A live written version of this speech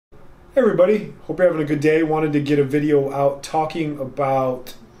Hey everybody, hope you're having a good day. Wanted to get a video out talking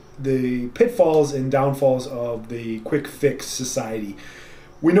about the pitfalls and downfalls of the quick fix society.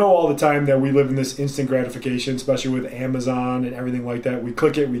 We know all the time that we live in this instant gratification, especially with Amazon and everything like that. We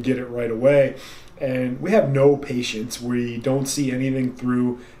click it, we get it right away. And we have no patience. We don't see anything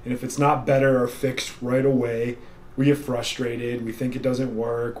through. And if it's not better or fixed right away, we get frustrated. We think it doesn't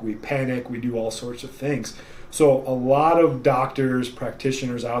work. We panic. We do all sorts of things. So a lot of doctors,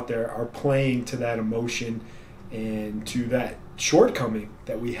 practitioners out there are playing to that emotion and to that shortcoming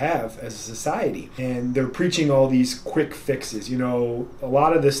that we have as a society. And they're preaching all these quick fixes. You know, a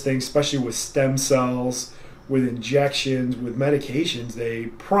lot of this thing, especially with stem cells, with injections, with medications, they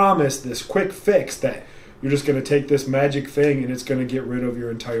promise this quick fix that you're just going to take this magic thing and it's going to get rid of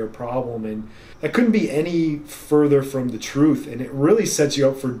your entire problem. And that couldn't be any further from the truth. And it really sets you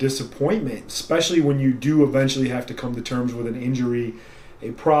up for disappointment, especially when you do eventually have to come to terms with an injury,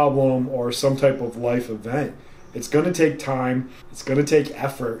 a problem, or some type of life event. It's going to take time, it's going to take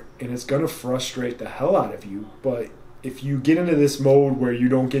effort, and it's going to frustrate the hell out of you. But if you get into this mode where you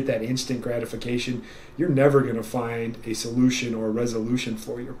don't get that instant gratification, you're never going to find a solution or a resolution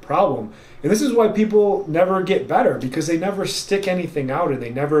for your problem. And this is why people never get better, because they never stick anything out and they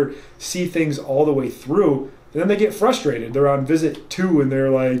never see things all the way through. And then they get frustrated. They're on visit 2 and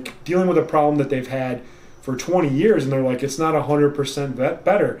they're like dealing with a problem that they've had for 20 years and they're like, it's not 100%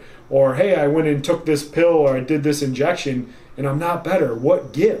 better. Or, hey, I went and took this pill or I did this injection and I'm not better.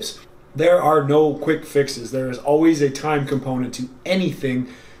 What gives? There are no quick fixes. There is always a time component to anything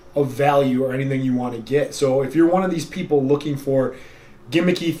of value or anything you want to get. So if you're one of these people looking for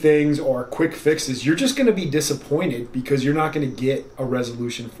gimmicky things or quick fixes, you're just going to be disappointed because you're not going to get a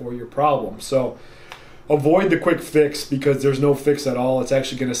resolution for your problem. So avoid the quick fix because there's no fix at all. It's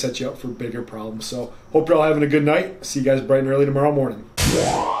actually going to set you up for bigger problems. So hope you're all having a good night. See you guys bright and early tomorrow morning.